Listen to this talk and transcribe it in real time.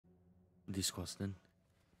disgusting.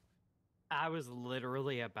 I was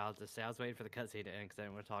literally about to say, I was waiting for the cutscene to end because I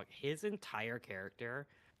didn't want to talk. His entire character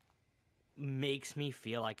makes me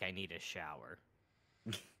feel like I need a shower.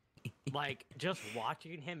 Like, just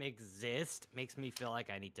watching him exist makes me feel like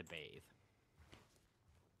I need to bathe.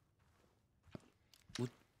 Can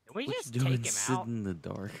we What just you doing take him sitting out? in the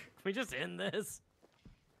dark? Can we just end this?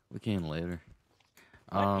 We can later.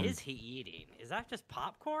 What is he eating? Is that just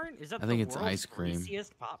popcorn? Is that I the think it's world's ice cream.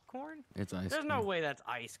 greasiest popcorn? It's ice There's cream. no way that's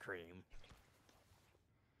ice cream.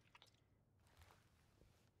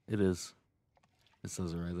 It is. It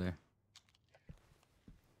says it right there.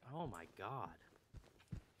 Oh my god.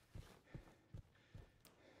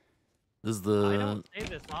 This is I the. don't say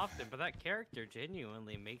this often, but that character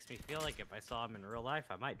genuinely makes me feel like if I saw him in real life,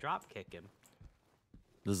 I might drop kick him.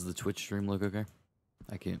 Does the Twitch stream look okay?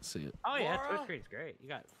 I can't see it. Oh yeah, Laura? Twitch stream's great. You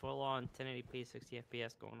got full on 1080p, 60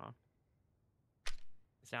 FPS going on. It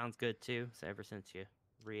sounds good too. So ever since you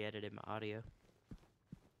re-edited my audio.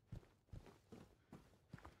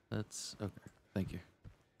 That's okay. Thank you.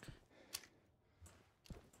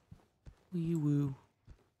 Wee woo.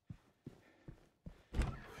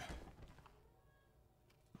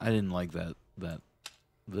 I didn't like that.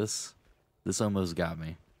 This almost got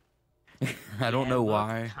me. I don't know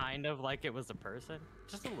why. Kind of like it was a person,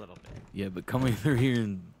 just a little bit. Yeah, but coming through here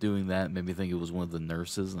and doing that made me think it was one of the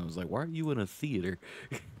nurses, and I was like, "Why are you in a theater?"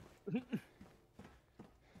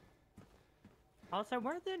 Also,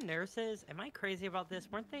 weren't the nurses? Am I crazy about this?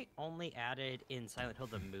 Weren't they only added in Silent Hill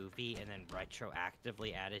the movie and then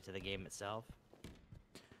retroactively added to the game itself?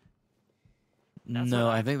 That's No,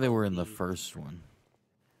 what I I think they were in the believe. first one.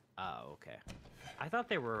 Oh, okay. I thought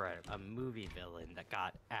they were a movie villain that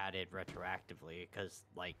got added retroactively because,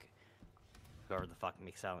 like, whoever the fuck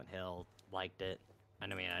makes Silent Hill liked it. I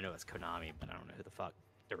mean, I know it's Konami, but I don't know who the fuck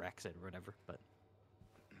directs it or whatever. But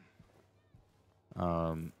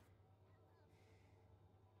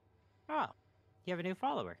oh, you have a new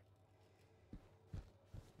follower.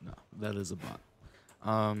 No, that is a bot.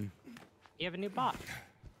 You have a new bot.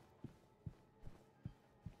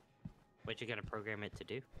 What you gonna program it to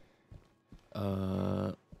do?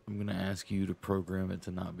 I'm gonna ask you to program it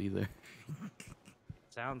to not be there.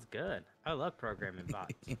 Sounds good. I love programming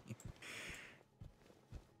bots. Let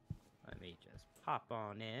me just pop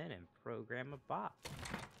on in and program a bot.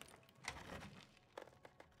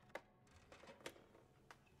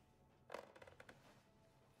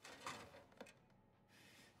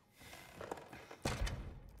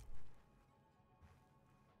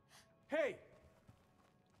 Hey!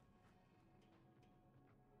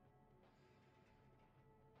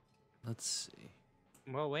 Let's see.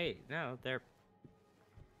 Well, wait, no,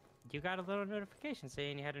 you got a little notification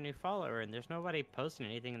saying you had a new follower, and there's nobody posting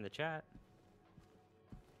anything in the chat.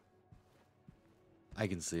 I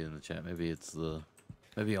can see it in the chat.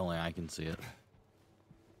 Maybe only I can see it.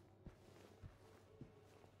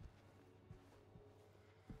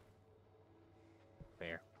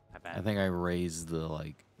 Fair. My bad. I think I raised the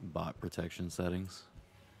like bot protection settings.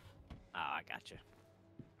 Oh, I gotcha.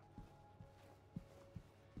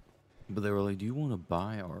 But they were like, "Do you want to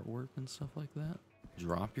buy artwork and stuff like that?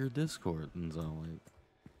 Drop your Discord." And so like,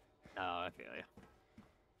 Oh, I feel you.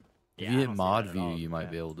 if I you hit don't see mod that at view, all in you the might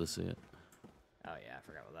chat. be able to see it. Oh yeah, I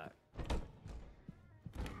forgot about that.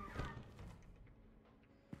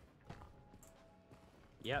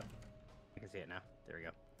 Yep. I can see it now. There we go.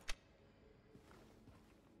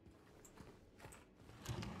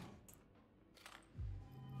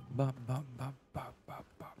 Bop bop bop bop bop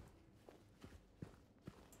bop.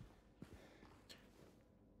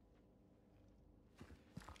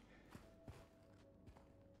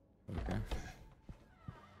 Okay.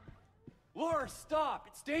 Laura, stop!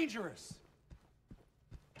 It's dangerous!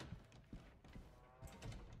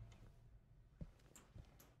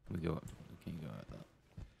 We go up. We can't go at that.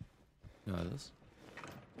 Go at this.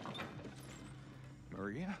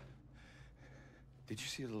 Maria? Did you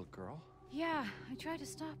see a little girl? Yeah, I tried to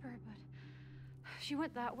stop her, but she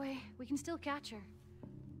went that way. We can still catch her.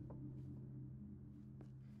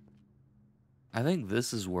 I think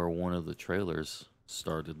this is where one of the trailers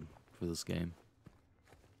started for this game.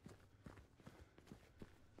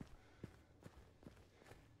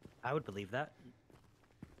 I would believe that.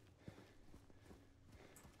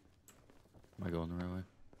 Am I going the right way?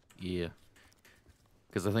 Yeah.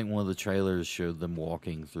 Because I think one of the trailers showed them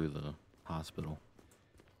walking through the hospital.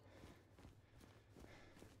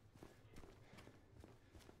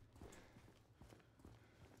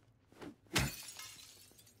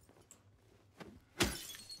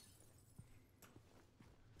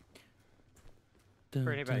 Da,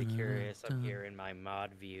 For anybody curious, I'm here in my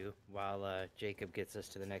mod view while Jacob gets us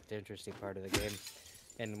to the next interesting part of the game.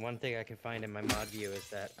 And one thing I can find in my mod view is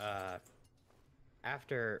that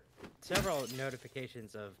after several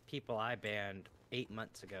notifications of people I banned 8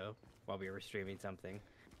 months ago while we were streaming something,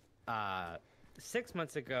 6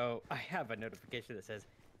 months ago, I have a notification that says,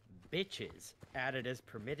 "Bitches added as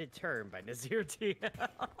permitted term by Nazir TL."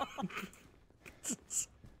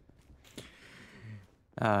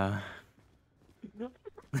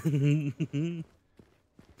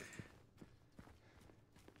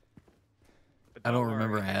 I don't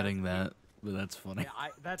remember adding that, but that's funny. Yeah,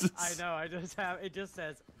 I know. I just have it. Just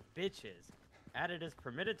says "bitches" added as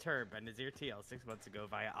permitted term by Nazir TL 6 months ago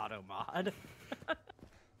via auto mod.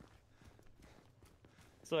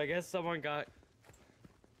 So I guess someone got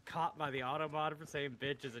caught by the auto mod for saying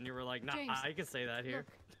bitches, and you were like, "Nah, James, I can say that here."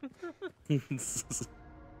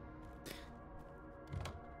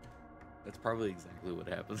 That's probably exactly what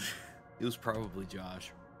happened. It was probably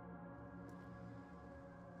Josh.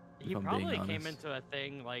 He if I'm probably being came honest. into a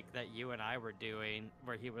thing like that you and I were doing,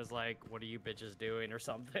 where he was like, "What are you bitches doing?" or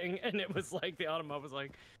something, and it was like the auto mod was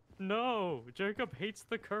like, "No, Jacob hates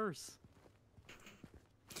the curse."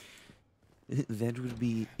 That would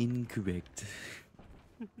be incorrect.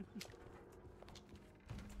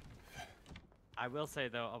 I will say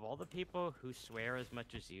though, of all the people who swear as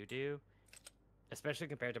much as you do, especially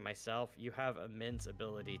compared to myself, you have immense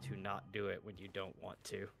ability to not do it when you don't want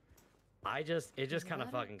to. It just Is kind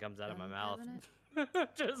of that it? fucking comes out of my Gun mouth. cabinet?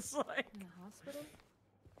 Just like, In a hospital?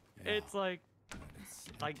 it's like It's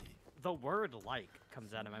like empty. the word "like"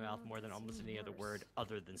 comes out of my mouth more than It's almost even any other worse. word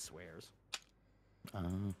other than swears.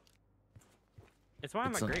 It's why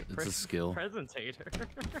I'm It's a a- great it's a skill. presentator.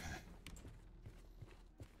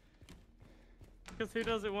 Because who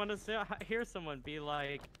doesn't want to hear someone be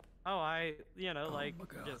like, "Oh, like, my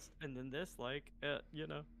God. just," and then this, like,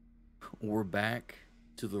 We're back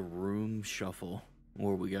to the room shuffle,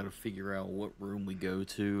 where we gotta figure out what room we go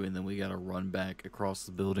to, and then we gotta run back across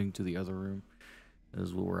the building to the other room. That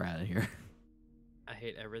is what we're at here. I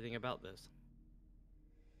hate everything about this.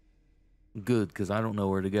 Good, because I don't know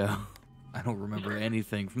where to go. I don't remember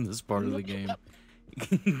anything from this part of the game. Where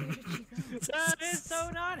did she go? That is so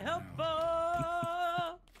not helpful!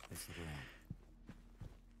 Let's look around.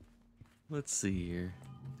 Let's see here.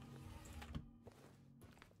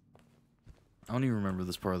 I don't even remember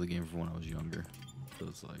this part of the game from when I was younger. So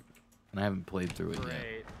it's like, and I haven't played through it yet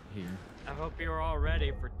Great. here. I hope you're all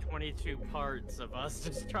ready for 22 parts of us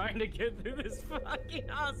just trying to get through this fucking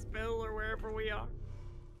hospital or wherever we are.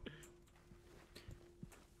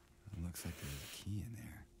 It looks like there's a key in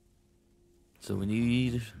there. So we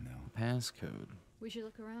need No. a passcode. We should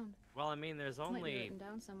look around. Well, I mean, there's Might be only, written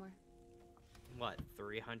down somewhere. what,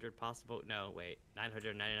 300 possible, no, wait,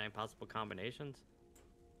 999 possible combinations?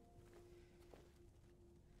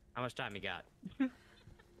 How much time you got?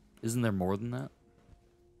 Isn't there more than that?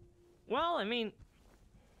 Well, I mean,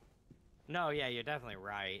 no, yeah, you're definitely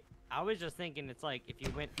right. I was just thinking it's like if you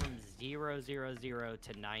went from 000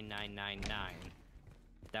 to 9999,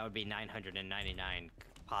 that would be 999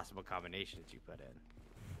 possible combinations you put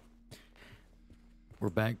in. We're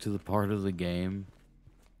back to the part of the game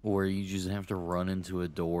where you just have to run into a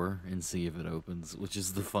door and see if it opens, which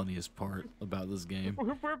is the funniest part about this game.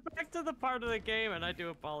 We're back to the part of the game, and I do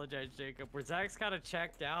apologize, Jacob, where Zach's kind of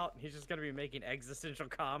checked out. He's just going to be making existential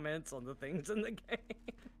comments on the things in the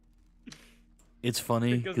game. It's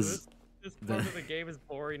funny Because because this part of the game is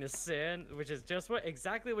boring as sin, which is just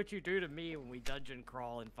exactly what you do to me when we dungeon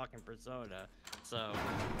crawl in fucking Persona. So,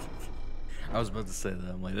 I was about to say that.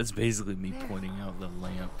 I'm like, that's basically me pointing out the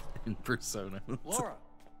lamp in Persona. Laura!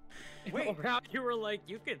 wait, you were like,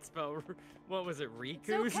 you could spell, what was it,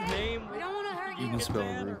 Riku's okay. name? We don't want to hurt You you. can spell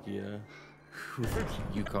that, or- Rukia with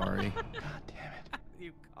Yukari. God damn it.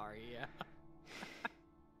 Yukaria.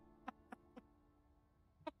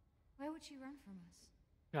 Why would she run from us?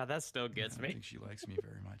 God, that still gets I don't me. think she likes me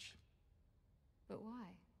very much. But why?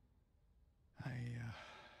 I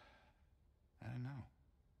don't know.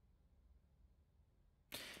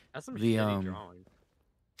 That's some The, shitty drawing.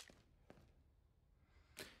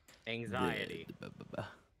 Anxiety.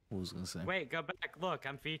 What was I gonna say? Wait, go back. Look,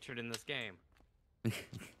 I'm featured in this game.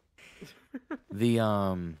 The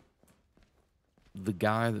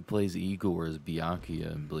guy that plays Igor is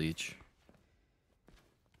Byakuya in Bleach.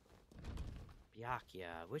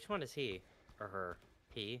 Byakuya. Which one is he? Or her?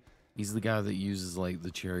 He? He's the guy that uses like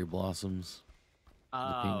the cherry blossoms. the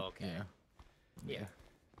pink- Oh, okay. Yeah. Yeah.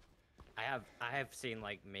 I have seen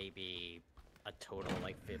like maybe a total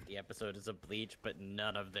like 50 episodes of Bleach, but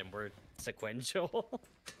none of them were sequential.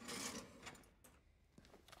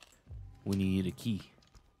 We need a key.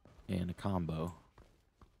 and a combo.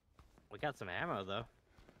 We got some ammo though.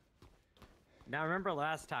 Now remember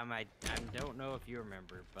last time I don't know if you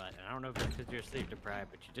remember, but I don't know if it's because you're sleep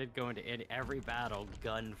deprived, but you did go into every battle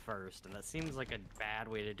gun first, and that seems like a bad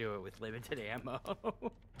way to do it with limited ammo.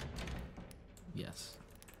 Yes.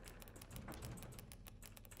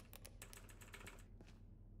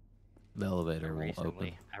 The elevator will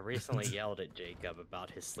open. I recently yelled at Jacob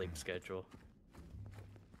about his sleep schedule.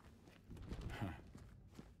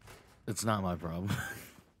 It's not my problem.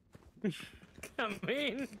 I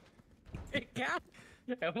mean,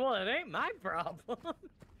 well, it ain't my problem.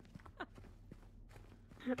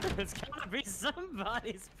 It's gotta be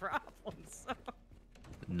somebody's problem. So.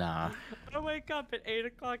 Nah. I wake up at 8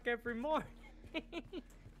 o'clock every morning. It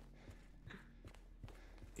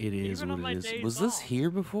is Even on what my it is. days Was this off. here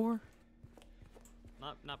before?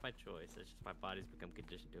 Not by choice. It's just my body's become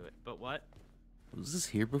conditioned to it. But what? Was this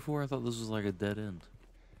here before? I thought this was like a dead end.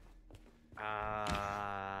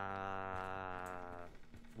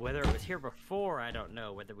 Whether it was here before, I don't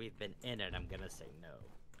know. Whether we've been in it, I'm gonna say no.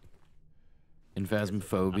 In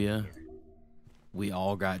Phasmophobia, we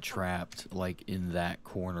all got trapped like in that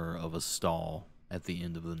corner of a stall at the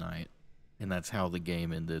end of the night. And that's how the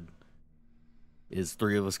game ended. Is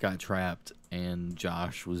 3 of us got trapped and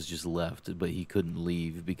Josh was just left, but he couldn't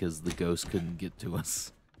leave because the ghost couldn't get to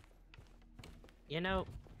us. You know,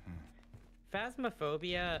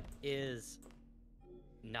 Phasmophobia is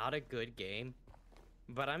not a good game,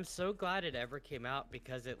 but I'm so glad it ever came out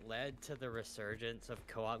because it led to the resurgence of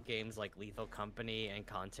co-op games like Lethal Company and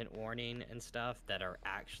Content Warning and stuff that are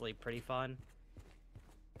actually pretty fun.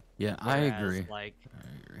 Yeah, I agree.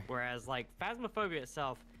 Whereas like Phasmophobia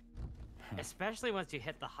itself, especially once you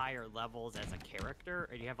hit the higher levels as a character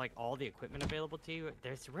and you have like all the equipment available to you,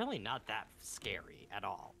 there's really not that scary at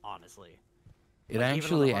all, honestly. It Like, even on the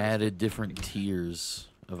actually hardest added different tiers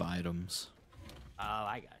of items. Oh,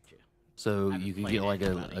 I got you. So I haven't you could played get it like in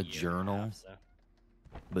a about year and journal, half, so.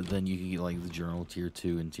 but then you can get like the journal tier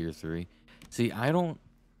 2 and tier 3. See, I don't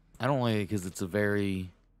like it because it's a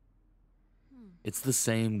very, it's the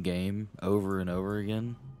same game over and over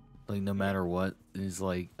again. Like no matter what, it's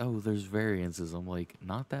like, oh, there's variances. I'm like,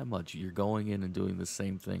 not that much. You're going in and doing the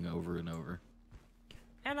same thing over and over.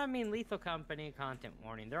 And I mean, Lethal Company, Content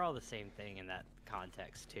Warning, they're all the same thing in that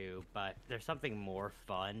context too, but there's something more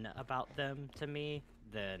fun about them to me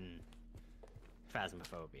than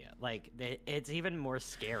Phasmophobia. Like, it's even more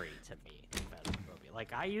scary to me than Phasmophobia.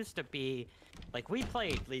 Like, I used to be, like, we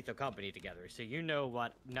played Lethal Company together, so you know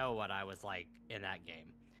what I was like in that game.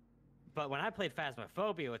 But when I played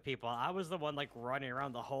Phasmophobia with people, I was the one, like, running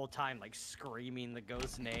around the whole time, like, screaming the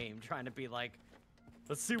ghost's name, trying to be like,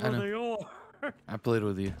 let's see where they are. I played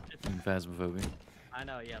with you in Phasmophobia. I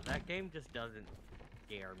know, yeah, that game just doesn't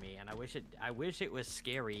scare me, and I wish it was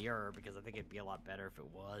scarier because I think it'd be a lot better if it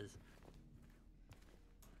was.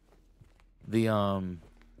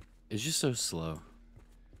 It's just so slow.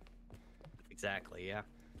 Exactly, yeah.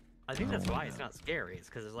 I think that's why it's not scary. It's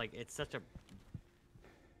because it's such a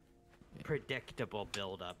predictable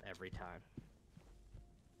build-up every time.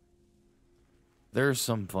 There are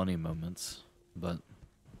some funny moments, but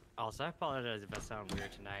Also, I apologize if I sound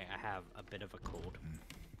weird tonight. I have a bit of a cold.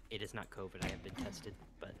 It is not COVID. I have been tested,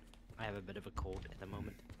 but I have a bit of a cold at the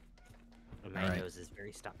moment. And my nose is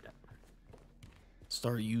very stopped up.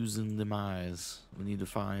 Start using them eyes. We need to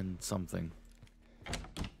find something. Oh,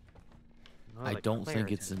 I like don't think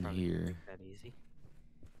Claritin it's in probably here. make that easy.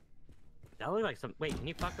 That looked like some. Wait, can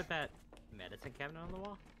you fuck with that medicine cabinet on the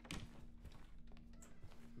wall?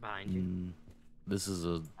 Behind you. This is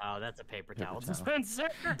a. Oh, that's a paper towel towel. dispenser.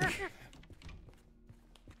 My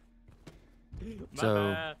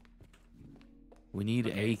So, bad. we need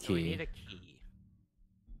Okay, a so we key. need a key.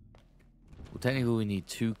 Well, technically, we need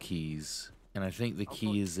 2 keys, and I think the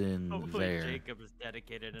key is in Hopefully there. Jacob is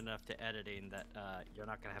dedicated enough to editing that you're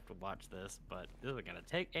not gonna have to watch this, but this is gonna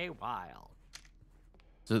take a while.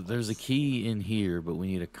 So there's a key in here, but we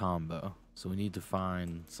need a combo. So we need to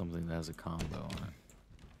find something that has a combo on it.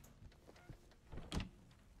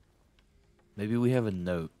 Maybe we have a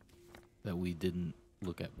note that we didn't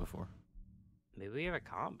look at before. Maybe we have a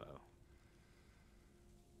combo.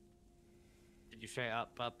 Did you say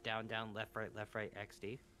up, up, down, down, left, right,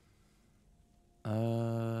 XD?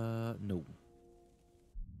 No.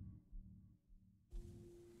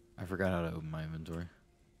 I forgot how to open my inventory.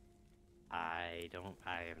 I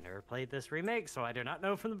have never played this remake, so I do not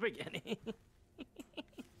know from the beginning.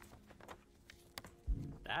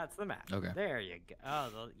 That's the map. Okay. There you go.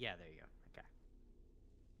 Oh, yeah, there you go. Okay.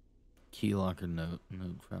 Key locker note.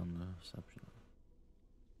 Note found the reception.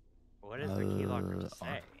 What does the key locker R.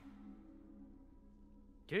 say?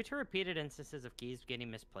 Due to repeated instances of keys getting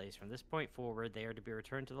misplaced, from this point forward, they are to be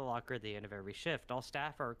returned to the locker at the end of every shift. All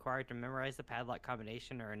staff are required to memorize the padlock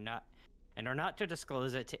combination and are not to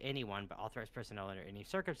disclose it to anyone but authorized personnel under any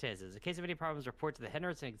circumstances. In case of any problems, report to the head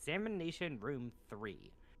nurse in Examination Room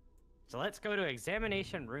 3. So let's go to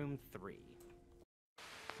Examination Room 3.